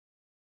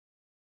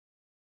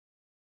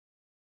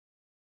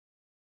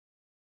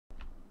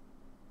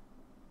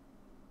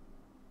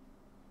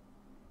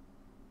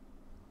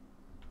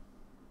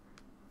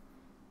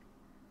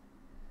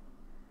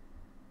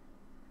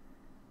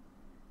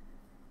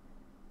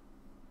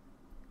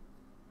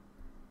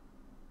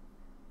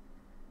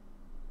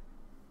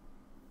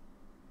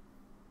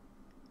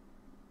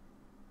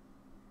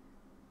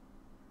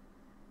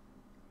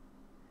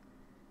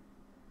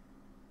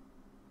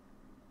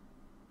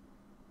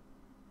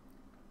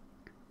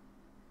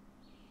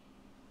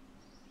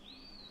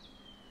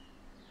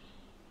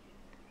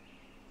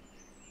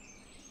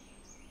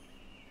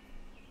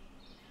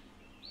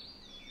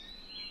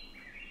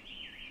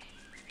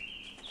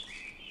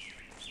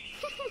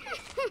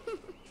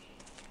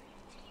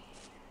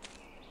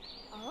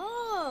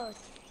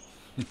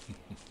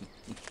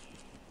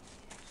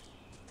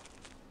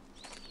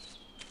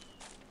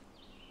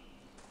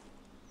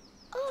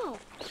Oh.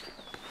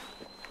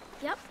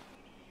 Yep.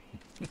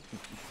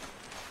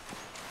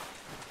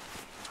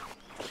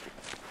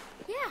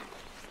 Yeah.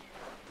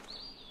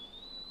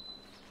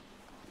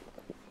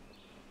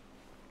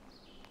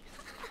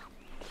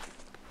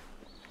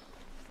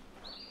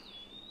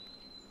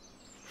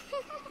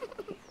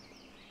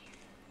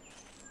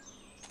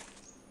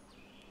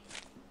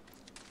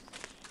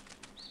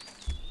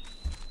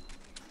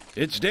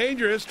 It's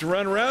dangerous to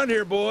run around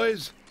here,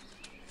 boys.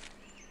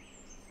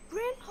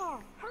 Grandpa,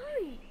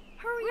 hurry!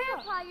 Hurry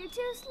up! Grandpa, you're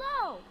too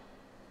slow.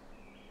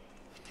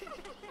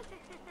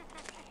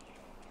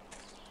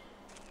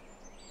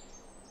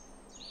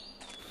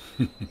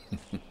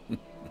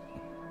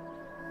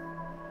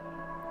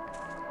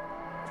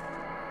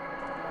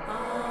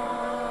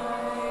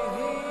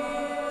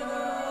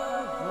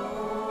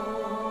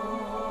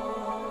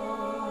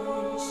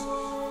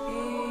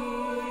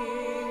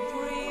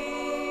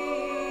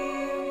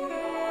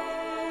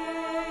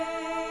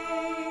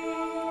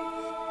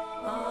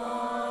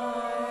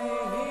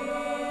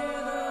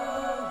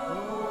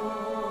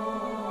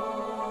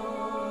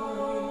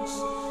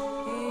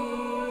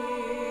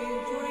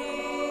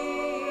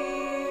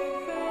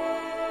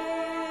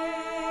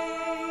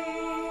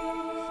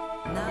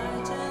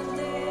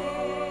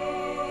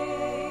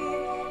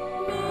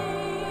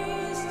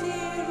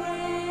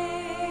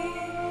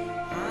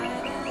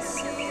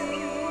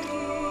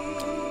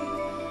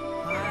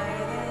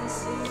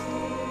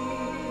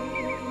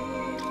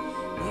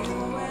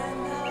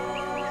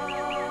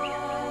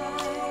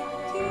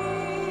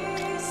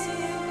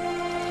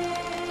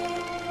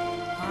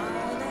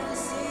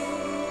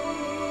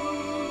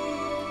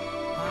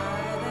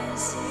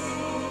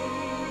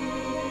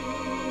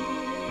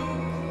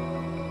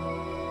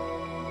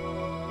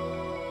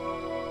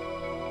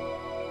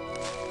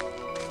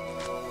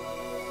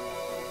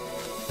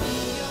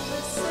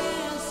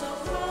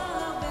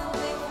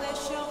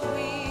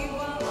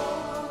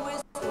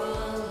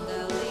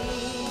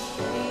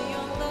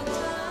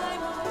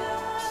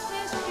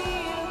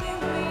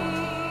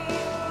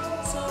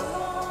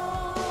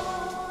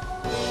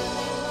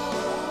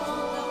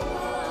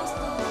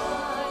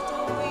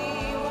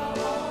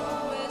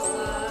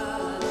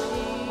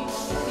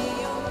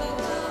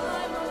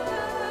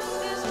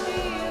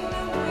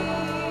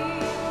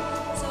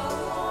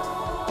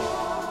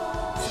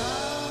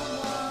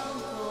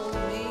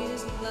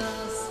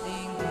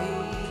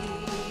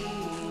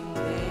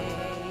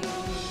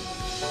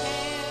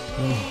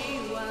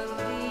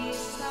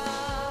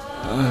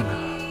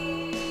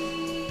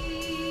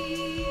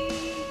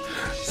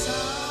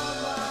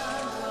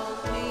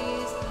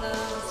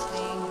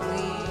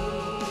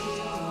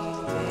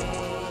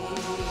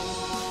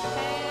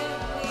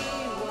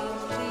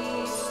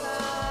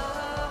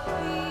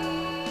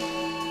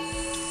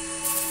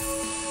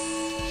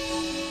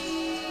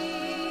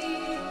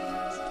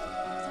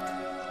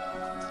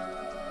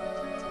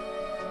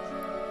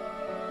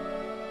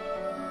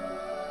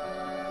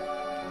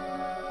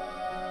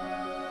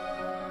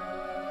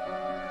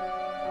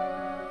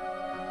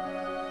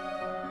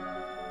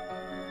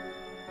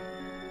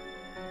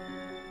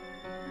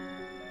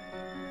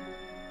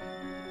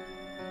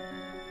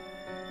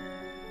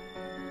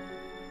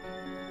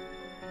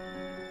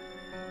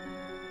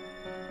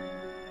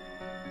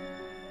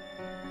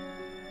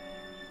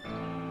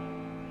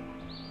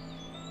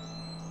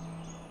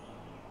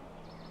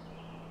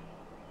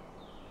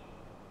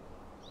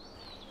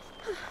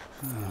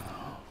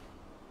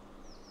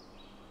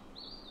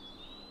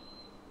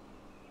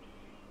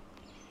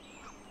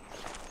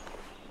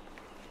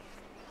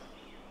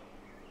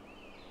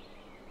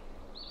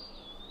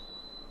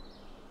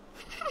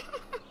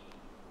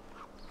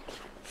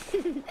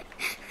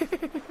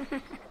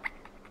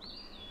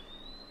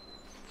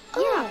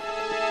 Yeah.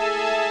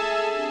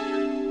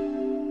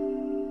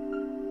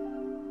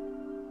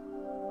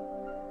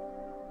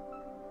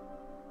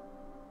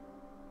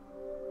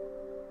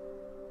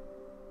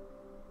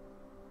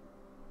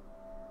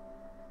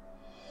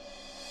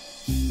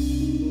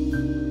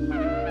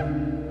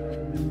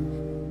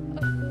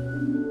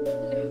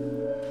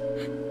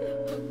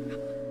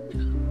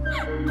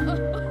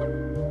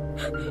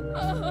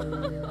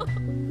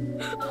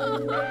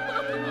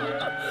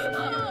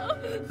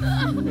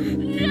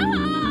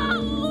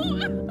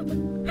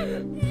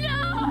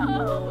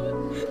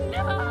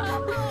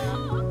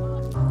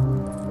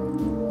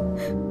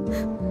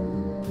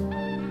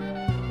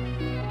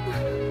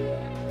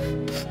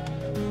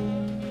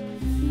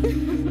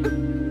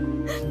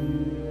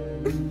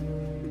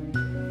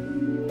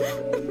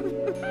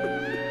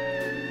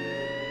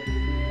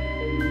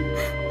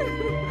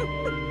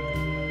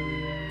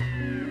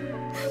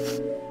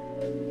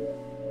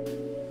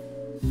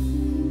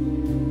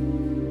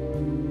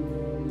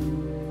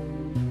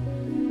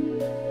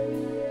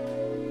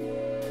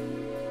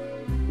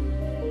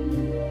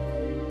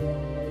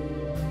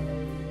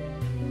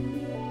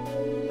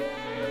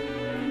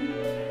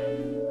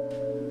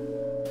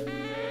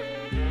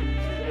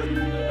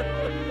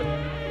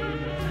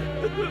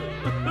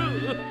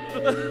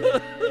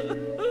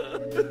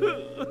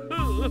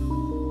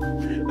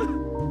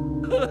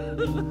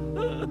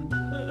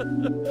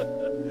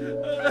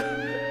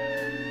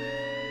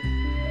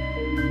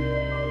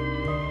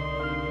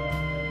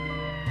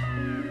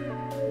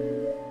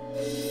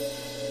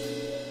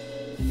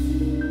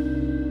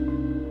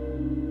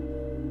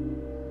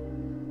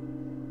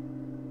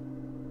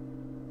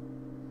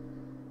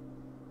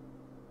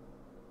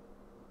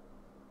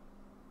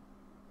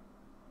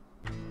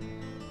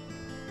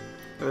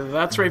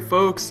 That's right,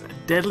 folks.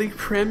 Deadly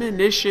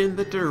Premonition,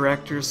 the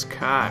director's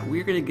cut.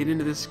 We're going to get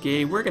into this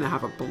game. We're going to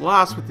have a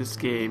blast with this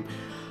game.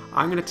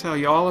 I'm going to tell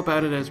you all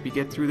about it as we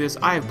get through this.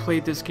 I have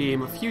played this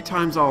game a few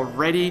times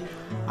already.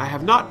 I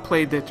have not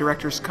played the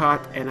director's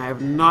cut, and I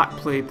have not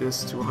played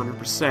this to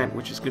 100%,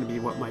 which is going to be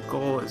what my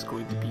goal is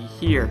going to be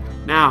here.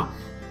 Now,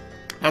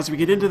 as we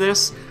get into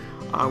this,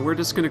 we're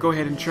just going to go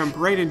ahead and jump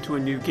right into a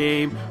new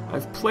game.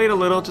 I've played a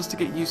little just to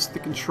get used to the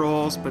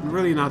controls, but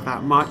really not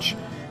that much.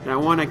 And I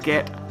want to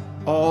get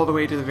all the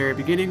way to the very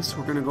beginning, so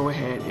we're going to go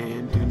ahead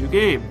and do a new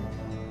game.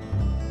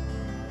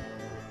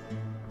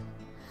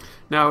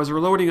 Now, as we're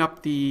loading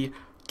up the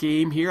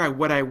game here,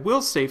 what I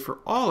will say for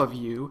all of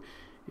you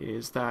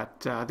is that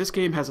this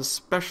game has a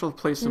special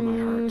place in my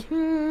heart.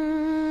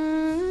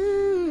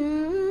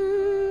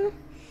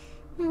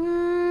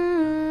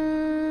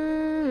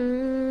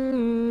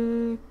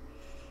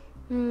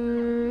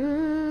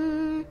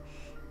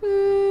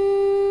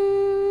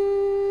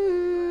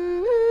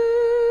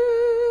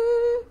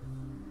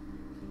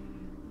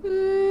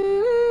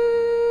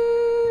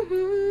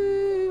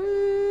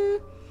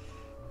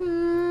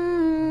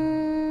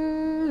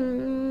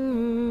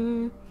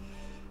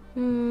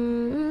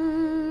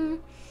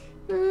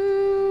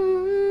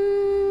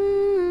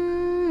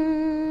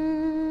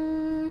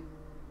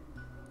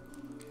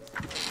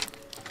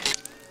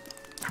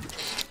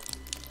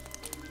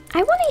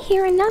 I want to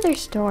hear another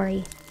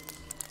story.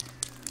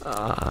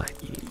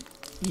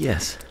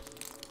 Yes,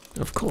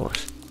 of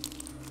course.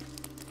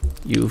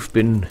 You've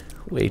been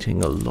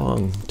waiting a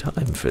long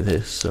time for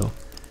this, so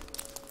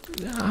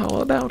how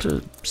about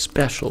a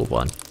special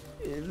one?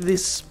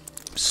 This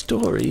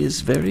story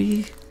is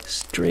very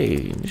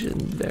strange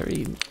and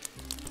very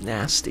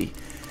nasty,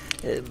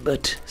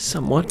 but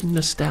somewhat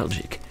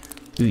nostalgic.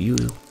 Do you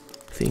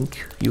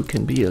think you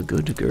can be a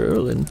good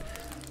girl and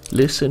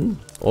listen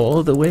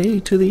all the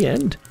way to the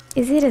end?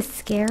 Is it a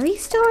scary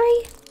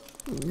story?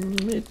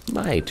 It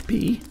might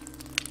be,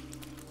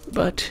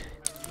 but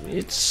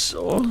it's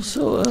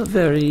also a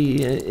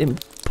very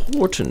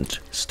important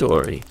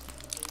story.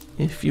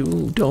 If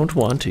you don't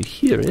want to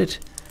hear it,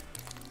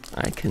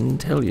 I can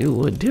tell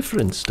you a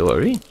different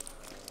story.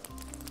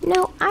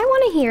 No, I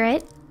want to hear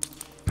it.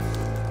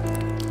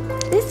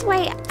 This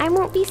way, I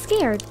won't be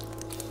scared.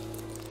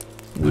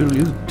 Will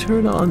you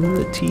turn on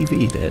the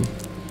TV then?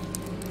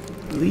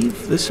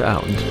 Leave the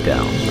sound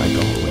down like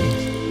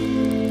always.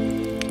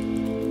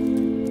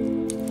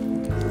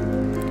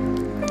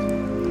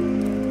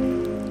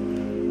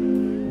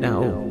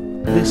 Now,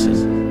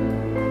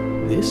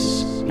 listen.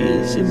 This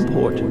is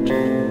important.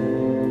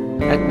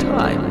 At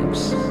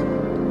times,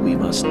 we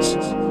must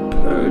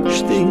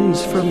purge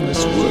things from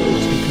this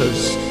world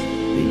because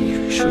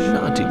they should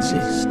not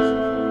exist.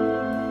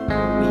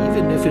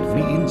 Even if it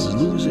means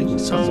losing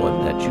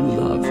someone that you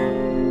love.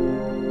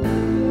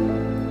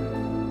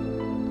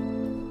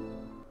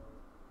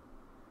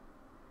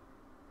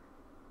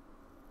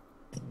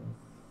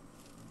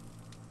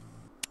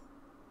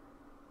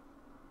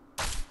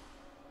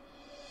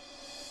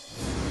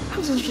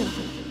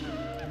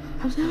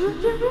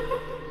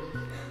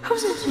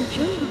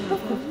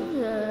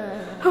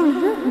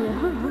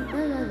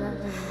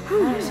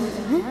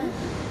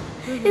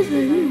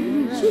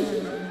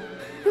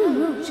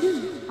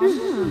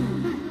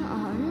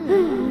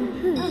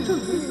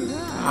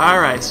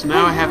 Alright, so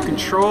now I have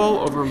control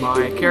over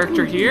my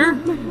character here,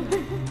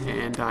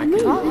 and I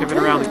can pivot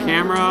around the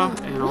camera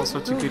and all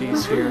sorts of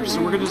goodies here. So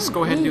we're going to just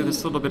go ahead and do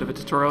this little bit of a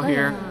tutorial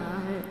here.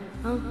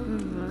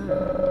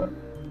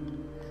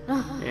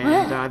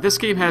 And this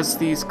game has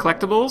these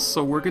collectibles,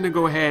 so we're going to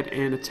go ahead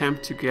and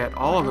attempt to get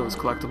all of those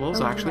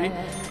collectibles, actually.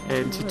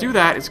 And to do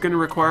that, it's going to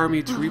require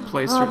me to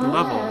replay certain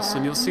levels,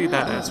 and you'll see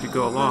that as we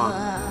go along.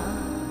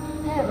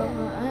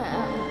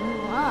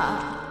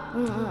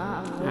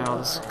 Now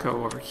let's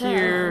go over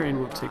here, and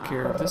we'll take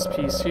care of this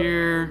piece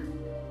here.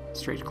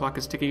 Strange clock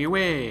is ticking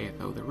away,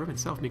 though the room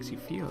itself makes you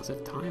feel as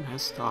if time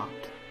has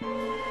stopped.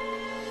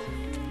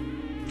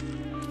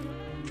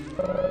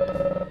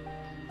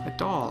 A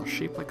doll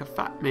shaped like a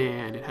fat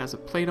man. It has a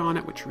plate on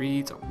it which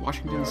reads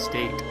Washington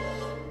State.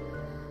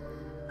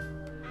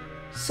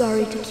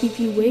 Sorry to keep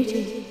you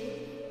waiting.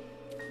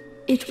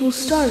 It will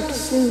start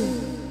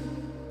soon.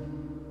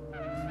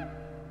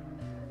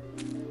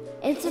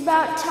 It's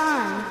about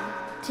time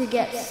to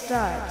get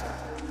started.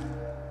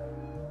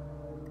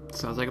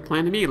 Sounds like a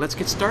plan to me. Let's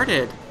get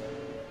started.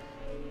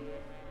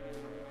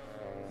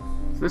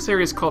 So this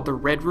area is called the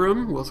Red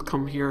Room. We'll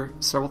come here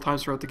several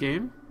times throughout the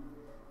game.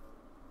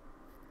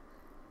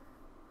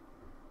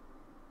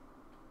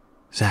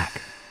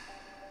 Zach,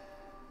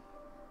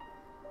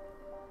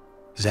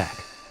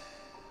 Zach,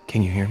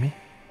 can you hear me?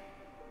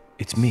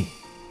 It's me,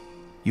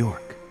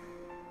 York.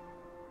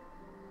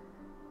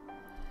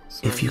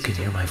 If you can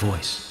hear my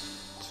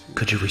voice,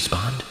 could you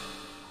respond?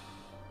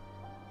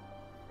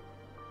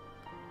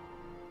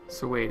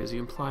 So wait, is he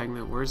implying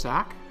that we're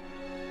Zach?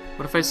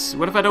 What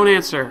if I don't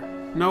answer?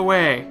 No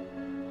way.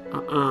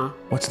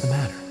 What's the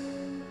matter?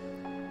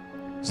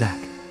 Zach,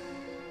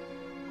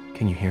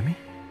 can you hear me?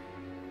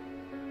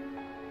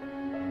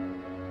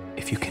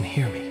 If you can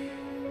hear me,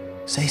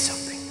 say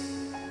something.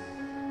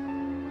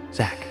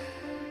 Zach.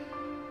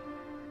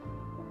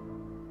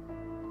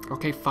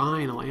 Okay,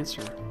 fine, I'll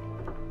answer.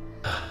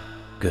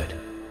 Good.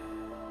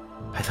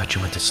 I thought you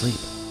went to sleep.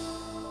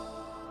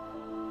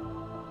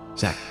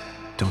 Zach,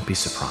 don't be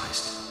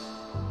surprised.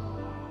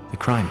 The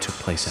crime took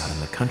place out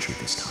in the country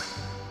this time.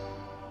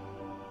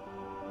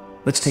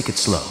 Let's take it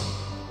slow.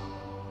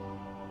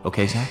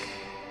 Okay, Zach?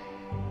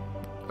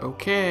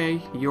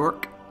 Okay,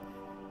 York.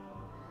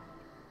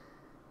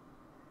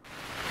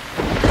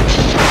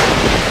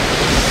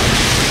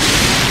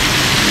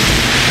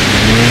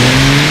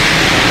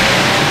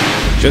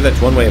 Sure,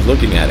 that's one way of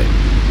looking at it,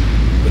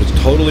 but it's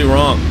totally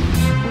wrong.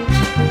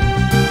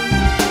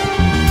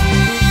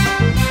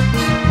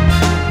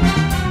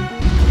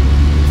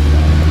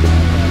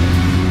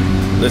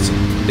 Listen,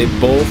 they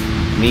both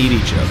need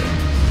each other.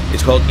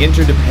 It's called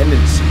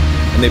interdependency,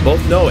 and they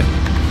both know it.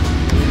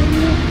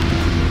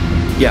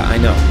 Yeah, I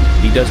know.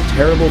 He does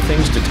terrible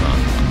things to Tom.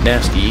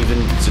 Nasty, even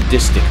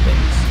sadistic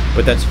things.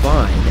 But that's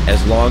fine,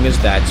 as long as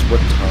that's what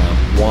Tom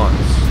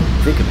wants.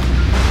 Think about it.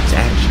 His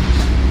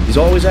actions. He's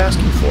always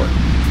asking for it.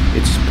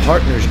 It's his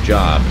partner's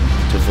job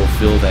to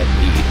fulfill that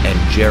need, and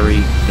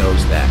Jerry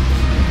knows that.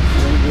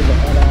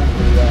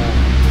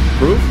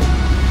 Proof?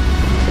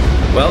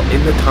 Well,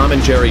 in the Tom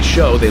and Jerry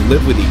show, they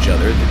live with each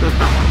other.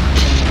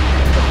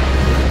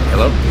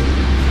 Hello?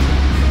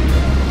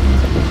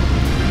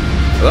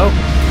 Hello?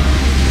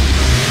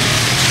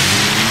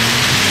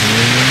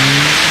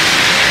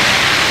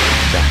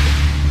 Zach,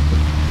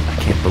 I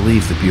can't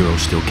believe the Bureau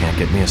still can't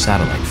get me a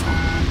satellite phone.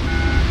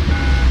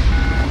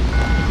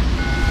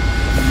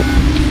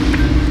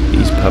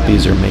 These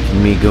puppies are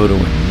making me go to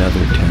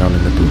another town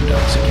in the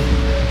boondocks again.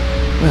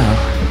 Well,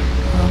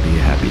 I'll be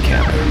a happy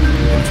camper,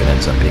 even if it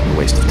ends up being a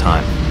waste of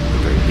time. At the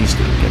very least,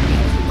 it'll get me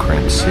out of the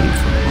cramped city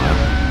for a while.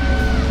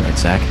 Right,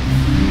 Zach?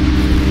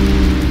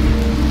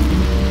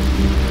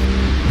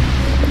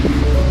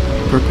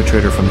 The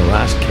perpetrator from the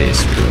last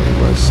case really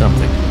was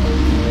something.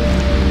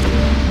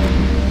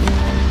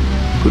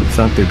 Who'd have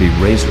thought there'd be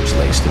razors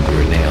laced into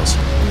her nails?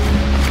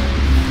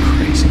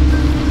 Crazy.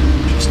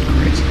 Just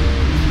crazy.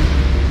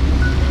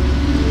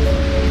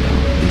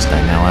 At least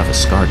I now have a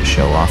scar to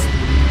show off.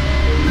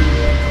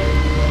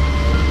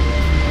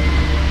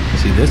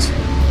 See this?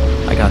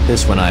 I got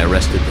this when I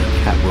arrested the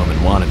Catwoman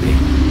wannabe.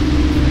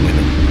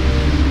 Women.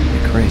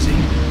 They're crazy.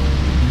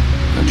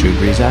 Don't you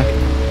agree, Zach?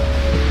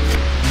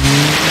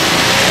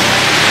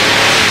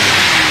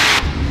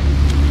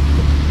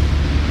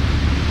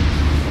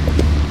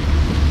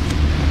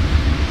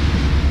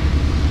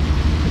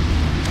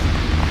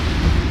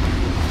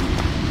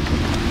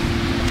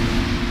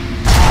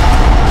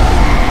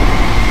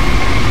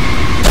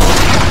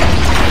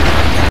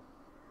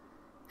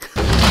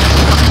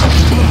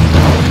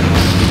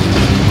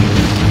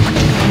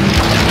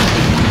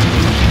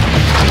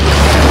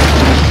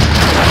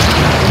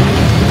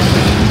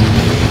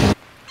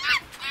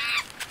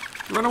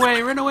 Run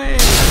away, run away!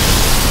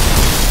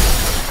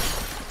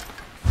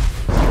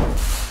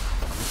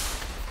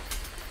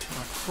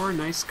 Oh, poor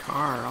nice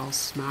car, all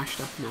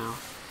smashed up now.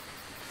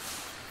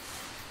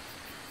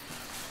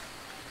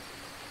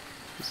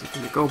 Is it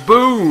gonna go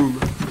boom?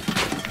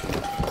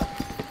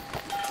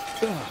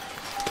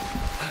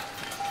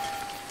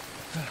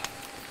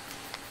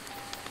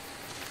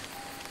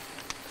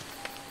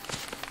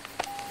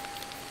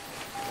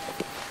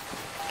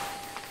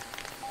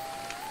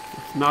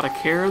 Not a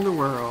care in the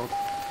world.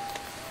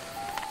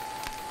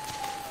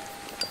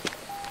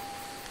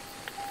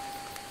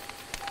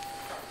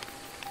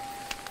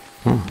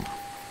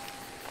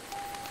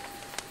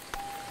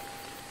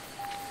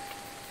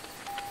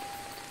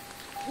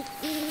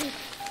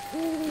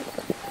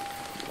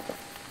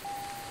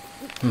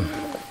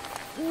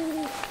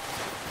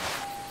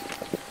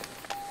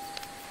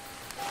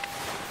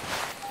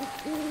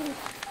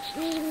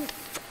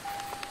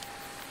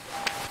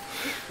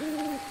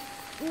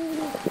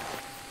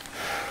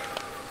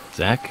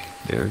 Zach,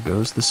 there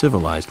goes the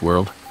civilized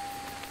world.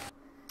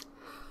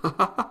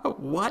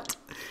 What?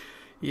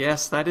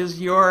 Yes, that is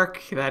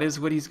York. That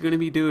is what he's going to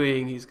be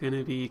doing. He's going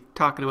to be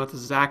talking about the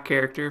Zach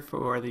character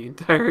for the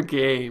entire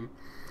game.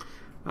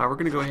 We're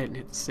going to go ahead and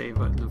hit the save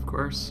button, of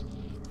course.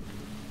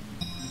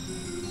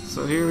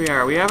 So here we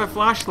are. We have a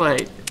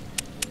flashlight.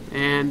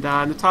 And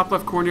in the top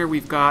left corner,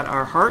 we've got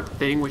our heart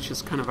thing, which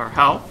is kind of our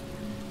health.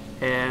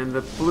 And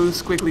the blue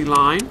squiggly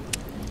line,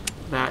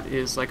 that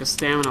is like a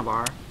stamina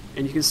bar.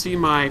 And you can see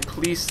my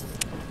police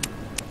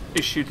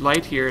issued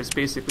light here is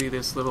basically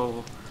this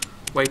little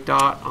white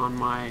dot on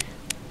my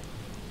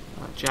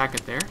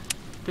jacket there.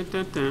 Dun,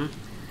 dun, dun.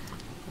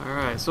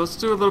 Alright, so let's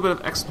do a little bit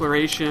of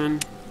exploration.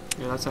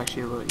 Yeah, that's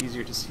actually a little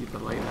easier to see the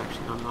light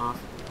actually on and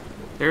off.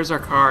 There's our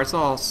car. It's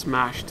all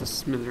smashed to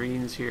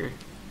smithereens here,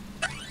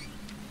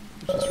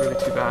 which is really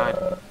too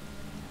bad.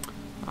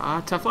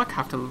 Tough luck.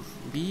 Have to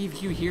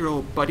leave you here,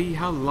 old buddy.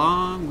 How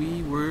long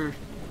we were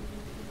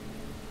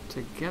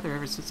together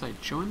ever since I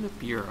joined the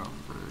Bureau.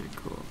 Alright,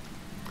 cool.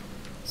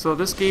 So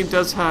this game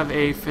does have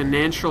a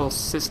financial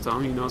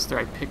system. You notice there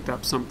I picked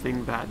up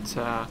something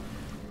that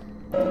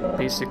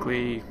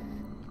basically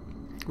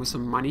was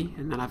some money,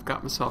 and then I've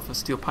got myself a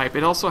steel pipe.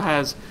 It also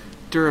has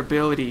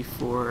durability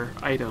for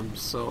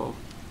items, so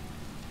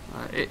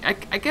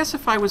I guess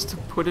if I was to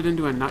put it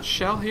into a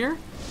nutshell here,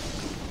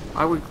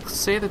 I would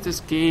say that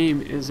this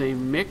game is a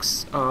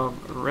mix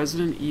of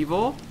Resident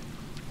Evil,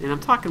 and I'm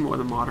talking more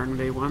the modern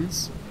day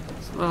ones.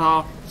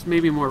 So, it's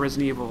maybe more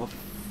Resident Evil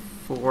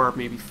 4,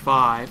 maybe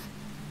 5.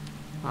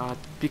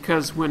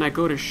 Because when I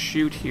go to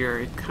shoot here,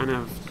 it kind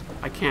of,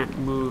 I can't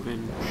move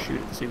and shoot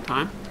at the same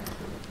time.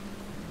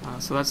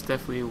 So that's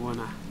definitely one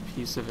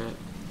piece of it.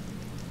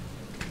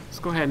 Let's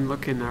go ahead and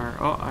look in our,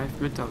 oh, I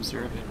meant to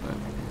observe it, but.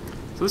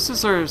 So this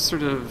is our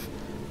sort of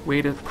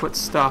way to put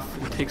stuff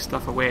and take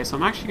stuff away. So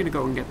I'm actually going to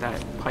go and get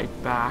that pipe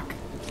back.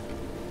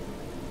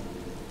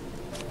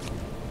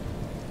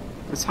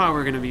 That's how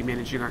we're going to be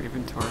managing our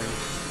inventory.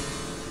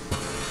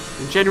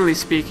 And generally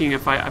speaking,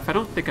 if I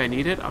don't think I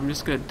need it, I'm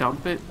just going to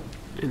dump it,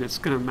 and it's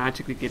going to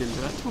magically get into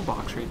that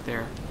toolbox right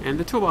there. And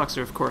the toolbox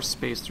are, of course,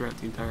 spaced throughout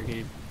the entire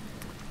game.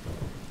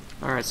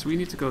 Alright, so we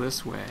need to go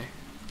this way.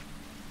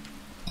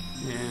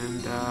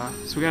 And,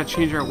 so we got to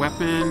change our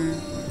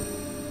weapon.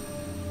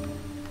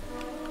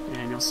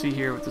 And you'll see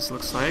here what this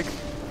looks like.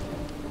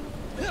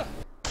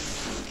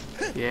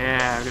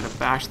 Yeah, we're going to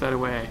bash that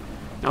away.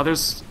 Now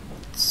there's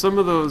some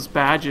of those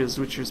badges,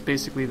 which is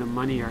basically the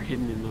money, are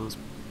hidden in those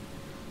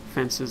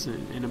fences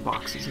and in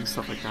boxes and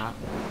stuff like that.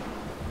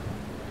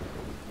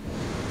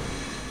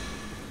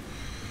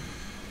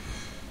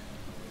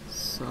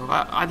 So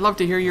I'd love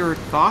to hear your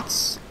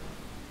thoughts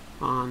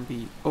on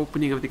the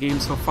opening of the game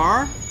so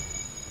far.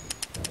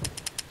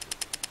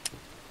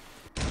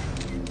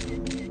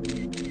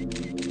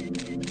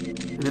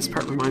 And this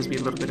part reminds me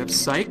a little bit of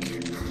Psych.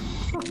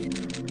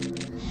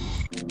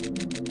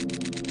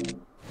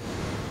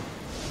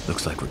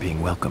 Looks like we're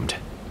being welcomed.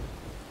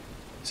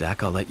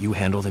 Zach, I'll let you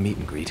handle the meet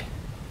and greet.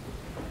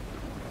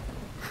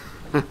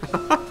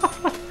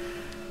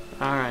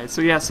 Alright,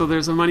 so yeah, so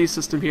there's a money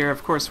system here.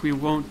 Of course, we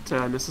won't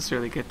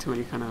necessarily get to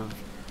any kind of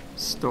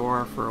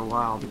store for a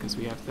while because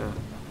we have to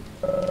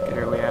get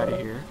our way out of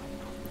here.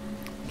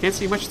 Can't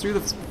see much through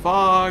the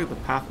fog. The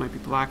path might be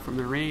black from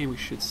the rain. We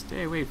should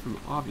stay away from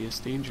obvious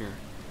danger.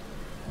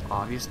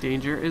 Obvious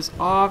danger is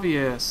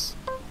obvious.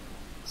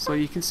 So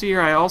you can see here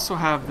I also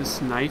have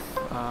this knife.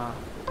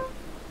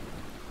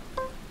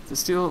 The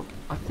steel,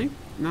 I think,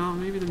 no,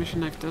 maybe the mission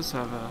knife does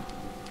have a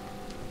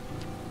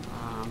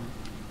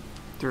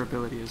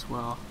durability as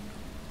well.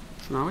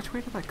 So now which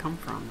way did that come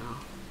from now?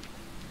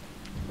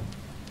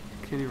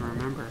 Can't even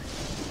remember.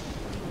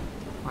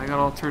 I got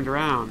all turned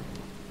around.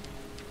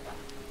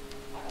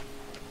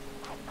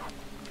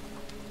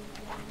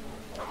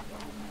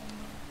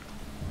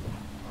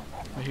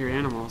 I hear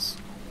animals.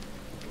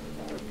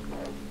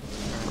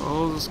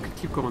 Oh, let's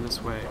keep going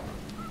this way.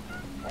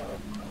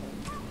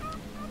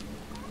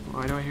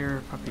 Why do I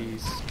hear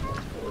puppies?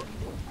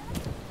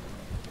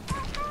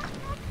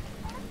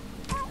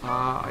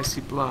 I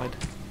see blood.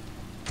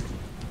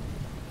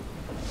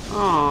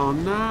 Oh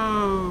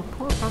no,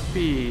 poor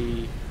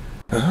puppy.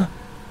 Huh?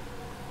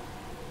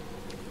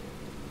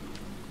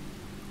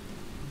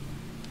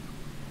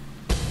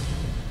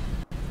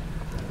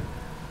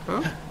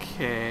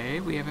 Okay,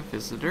 we have a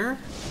visitor.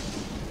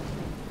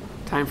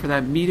 Time for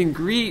that meet and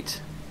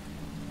greet.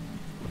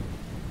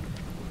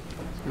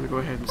 I'm gonna go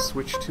ahead and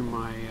switch to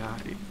my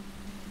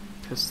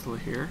pistol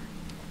here.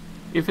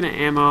 Infinite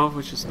ammo,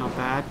 which is not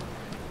bad.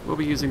 We'll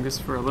be using this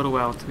for a little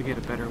while until we get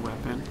a better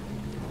weapon.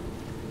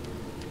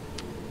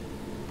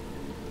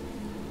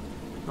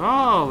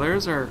 Oh,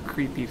 there's our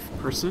creepy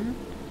person.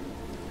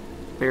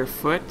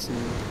 Barefoot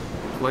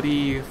and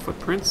bloody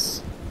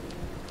footprints.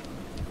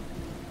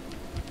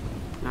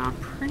 Now I'm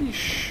pretty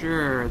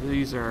sure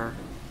these are...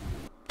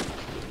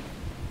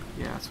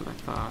 Yeah, that's what I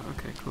thought.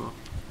 Okay, cool.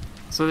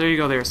 So there you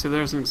go there. So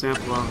there's an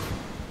example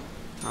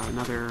of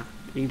another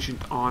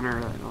ancient honor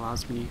that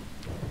allows me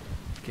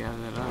to gather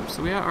that up.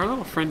 So yeah, our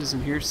little friend is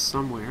in here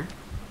somewhere.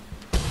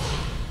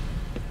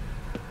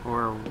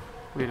 Or,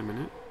 wait a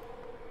minute.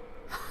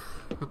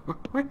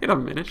 Wait a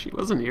minute, she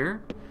wasn't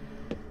here.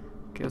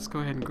 Okay, let's go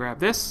ahead and grab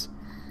this.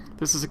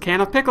 This is a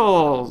can of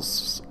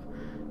pickles.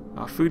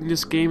 Food in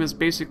this game is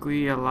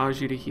basically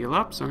allows you to heal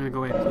up, so I'm going to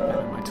go ahead and put that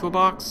in my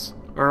toolbox.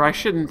 Or I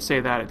shouldn't say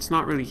that, it's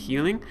not really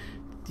healing.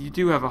 You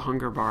do have a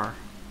hunger bar.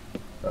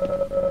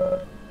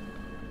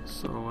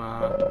 So,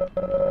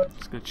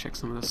 just going to check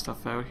some of this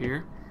stuff out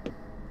here.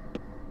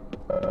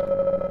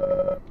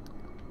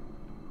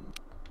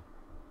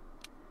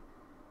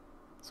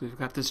 So we've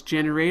got this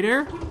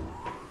generator.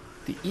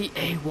 The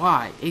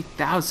EAY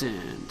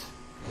 8000.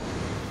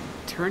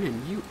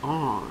 Turning you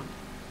on.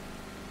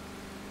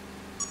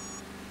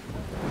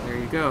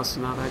 go.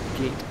 So now that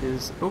gate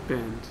is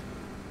opened.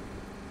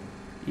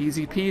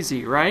 Easy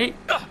peasy, right?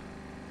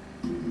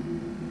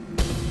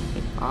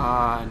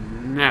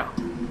 No.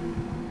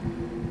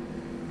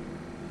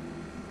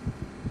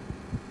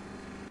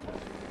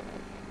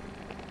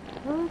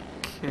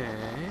 Okay.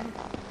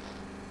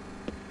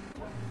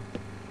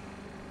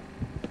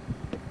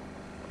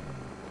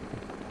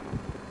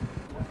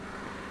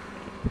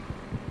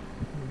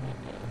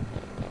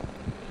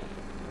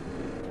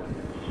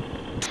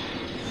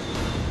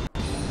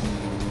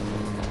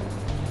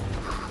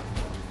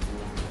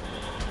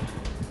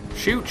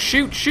 Shoot,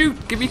 shoot,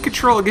 shoot! Give me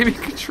control, give me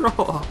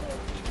control!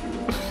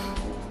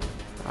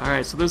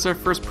 Alright, so there's our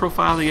first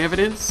profiling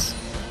evidence.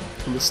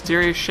 A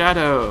mysterious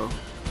shadow.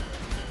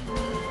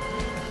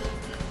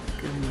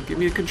 Give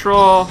me the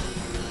control.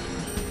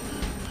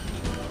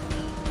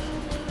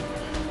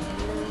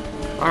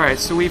 Alright,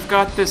 so we've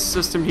got this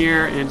system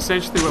here, and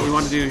essentially what we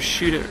want to do is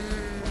shoot it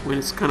when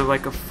it's kind of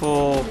like a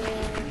full...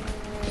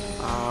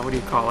 what do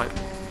you call it?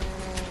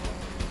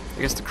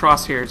 I guess the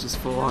crosshairs is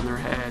full on their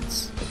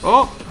heads.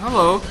 Oh,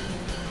 hello!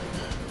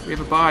 We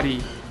have a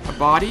body. A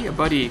body? A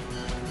buddy.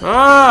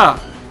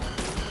 Ah!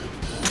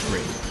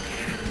 Great.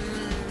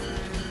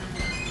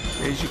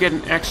 And you get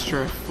an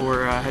extra for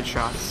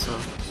headshots, so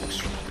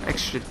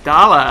extra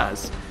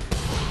dollars.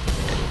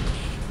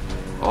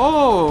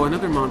 Oh,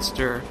 another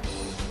monster.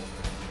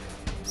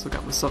 So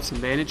got myself some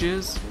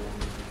bandages.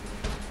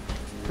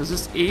 Because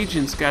this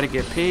agent's got to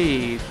get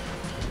paid.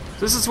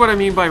 This is what I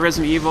mean by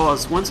Resident Evil,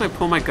 is once I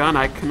pull my gun,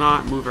 I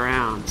cannot move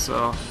around.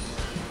 So,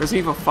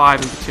 Resident Evil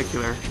 5 in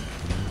particular.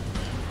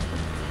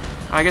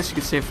 I guess you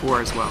could say 4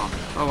 as well.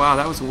 Oh wow,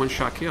 that was a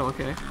one-shot kill,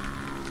 okay.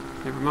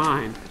 Never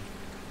mind.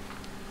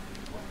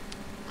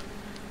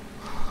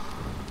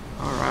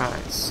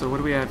 Alright, so what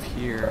do we have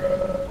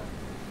here?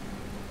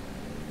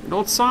 An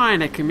old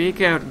sign I can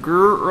make out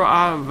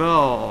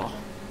Greenvale.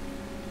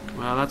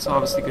 Well, that's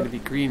obviously going to be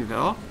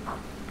Greenvale.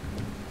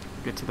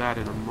 We'll get to that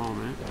in a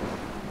moment.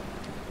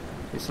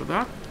 Okay, so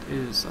that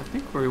is, I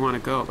think, where we want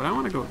to go, but I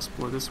want to go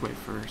explore this way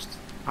first.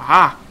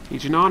 Aha!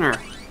 Agent Honor!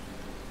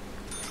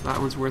 So that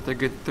one's worth a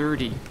good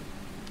 30.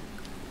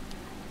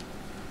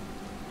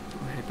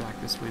 We'll head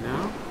back this way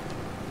now.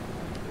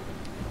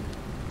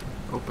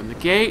 Open the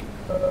gate.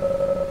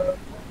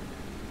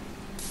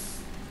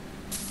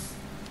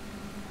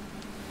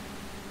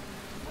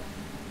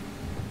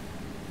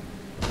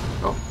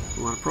 Oh,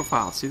 we want a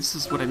profile. See, this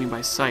is what I mean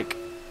by psych.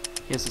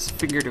 He has this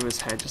finger to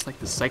his head, just like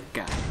the psych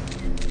guy.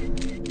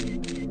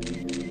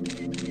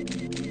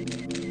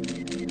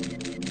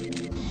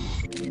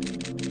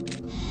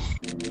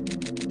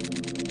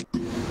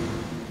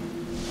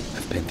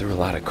 I've been through a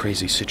lot of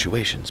crazy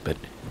situations, but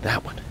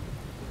that one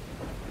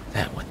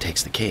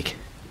takes the cake.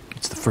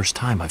 It's the first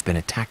time I've been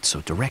attacked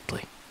so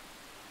directly.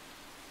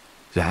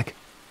 Zach,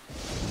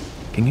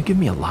 can you give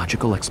me a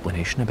logical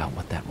explanation about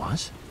what that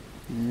was?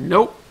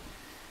 Nope.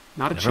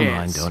 Not a chance. Never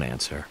mind, don't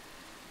answer.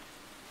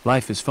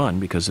 Life is fun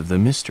because of the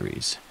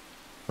mysteries.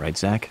 Right,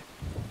 Zach?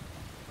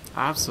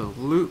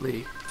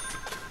 Absolutely.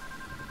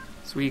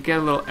 So we get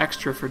a little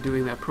extra for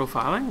doing that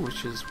profiling,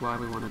 which is why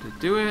we wanted to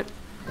do it.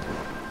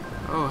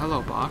 Oh,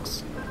 hello,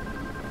 box.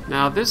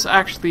 Now, this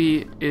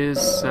actually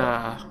is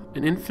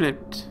an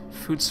infinite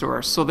food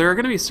source. So there are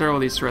going to be several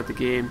of these throughout the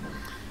game.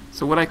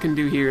 So what I can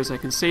do here is I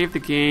can save the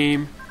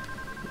game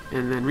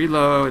and then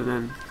reload, and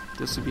then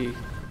this would be,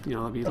 you know,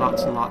 there'll be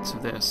lots and lots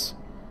of this.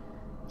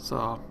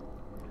 So,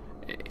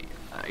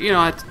 you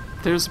know,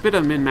 there's a bit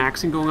of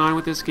min-maxing going on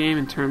with this game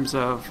in terms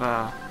of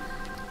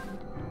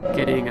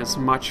getting as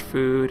much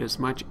food, as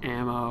much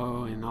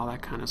ammo, and all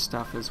that kind of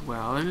stuff as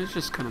well. And it's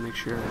just kind of make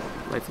sure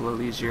life a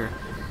little easier.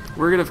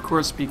 We're going to, of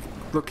course, be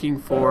looking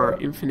for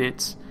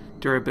infinite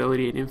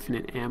durability and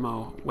infinite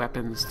ammo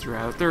weapons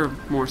throughout. There are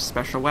more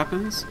special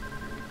weapons.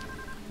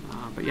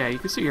 But yeah, you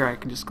can see here I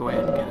can just go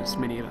ahead and get as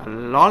many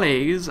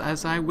lollies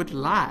as I would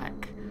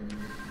like.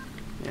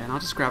 Yeah, and I'll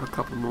just grab a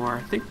couple more. I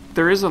think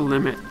there is a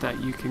limit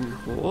that you can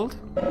hold.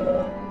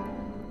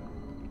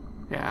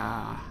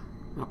 Yeah,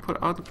 I'm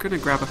gonna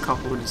grab a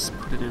couple and just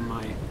put it in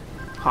my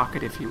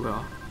pocket, if you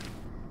will.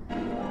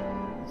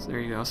 So there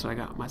you go. So I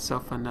got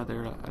myself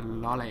another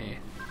lolly.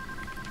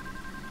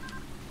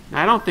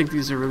 Now, I don't think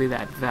these are really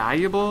that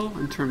valuable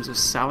in terms of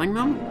selling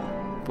them,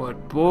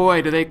 but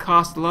boy, do they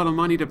cost a lot of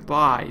money to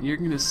buy. And you're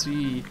gonna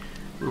see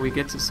when we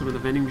get to some of the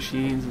vending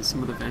machines and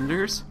some of the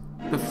vendors.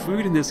 The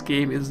food in this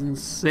game is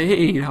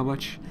insane how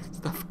much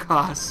stuff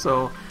costs,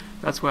 so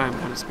that's why I'm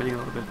kind of spending a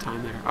little bit of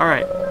time there.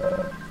 Alright,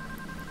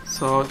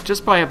 so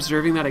just by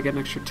observing that I get an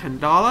extra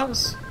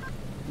 $10.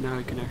 Now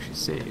we can actually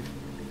save.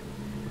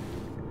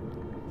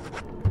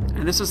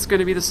 And this is going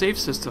to be the save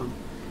system.